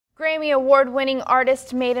Grammy Award-winning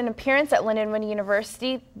artist made an appearance at Lindenwood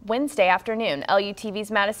University Wednesday afternoon. LUTV's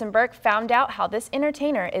Madison Burke found out how this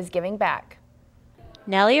entertainer is giving back.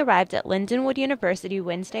 Nelly arrived at Lindenwood University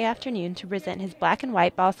Wednesday afternoon to present his black and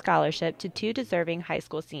white ball scholarship to two deserving high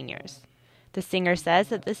school seniors. The singer says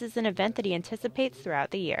that this is an event that he anticipates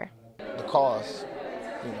throughout the year. The cause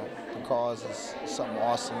is something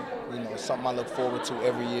awesome. Something I look forward to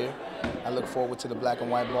every year. I look forward to the black and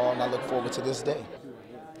white ball, and I look forward to this day.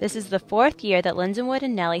 This is the fourth year that Lindenwood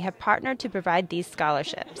and Nelly have partnered to provide these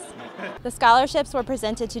scholarships. The scholarships were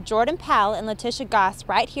presented to Jordan Powell and Letitia Goss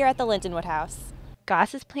right here at the Lindenwood House.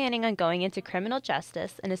 Goss is planning on going into criminal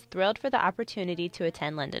justice and is thrilled for the opportunity to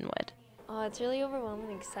attend Lindenwood. Oh, it's really overwhelming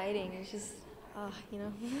and exciting. It's just,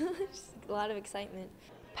 just a lot of excitement.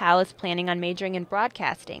 Powell is planning on majoring in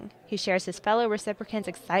broadcasting. He shares his fellow reciprocants'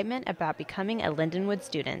 excitement about becoming a Lindenwood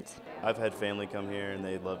student. I've had family come here and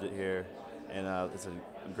they loved it here, and it's a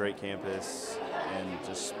great campus, and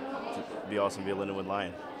just be awesome to be a Lindenwood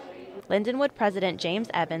Lion. Lindenwood President James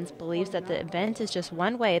Evans believes that the event is just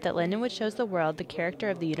one way that Lindenwood shows the world the character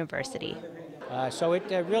of the university. So it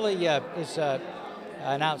really is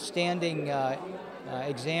an outstanding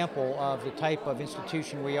example of the type of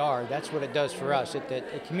institution we are. That's what it does for us.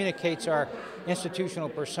 It communicates our institutional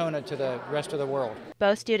persona to the rest of the world.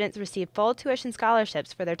 Both students receive full tuition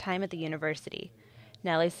scholarships for their time at the university.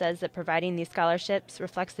 Nelly says that providing these scholarships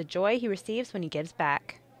reflects the joy he receives when he gives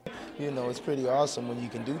back. It's pretty awesome when you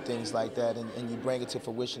can do things like that and you bring it to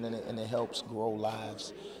fruition, and it helps grow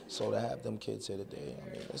lives. So to have them kids here today,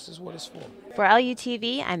 this is what it's for. For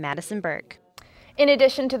LUTV, I'm Madison Burke. In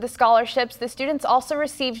addition to the scholarships, the students also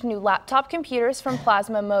received new laptop computers from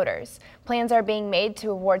Plasma Motors. Plans are being made to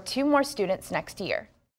award 2 more students next year.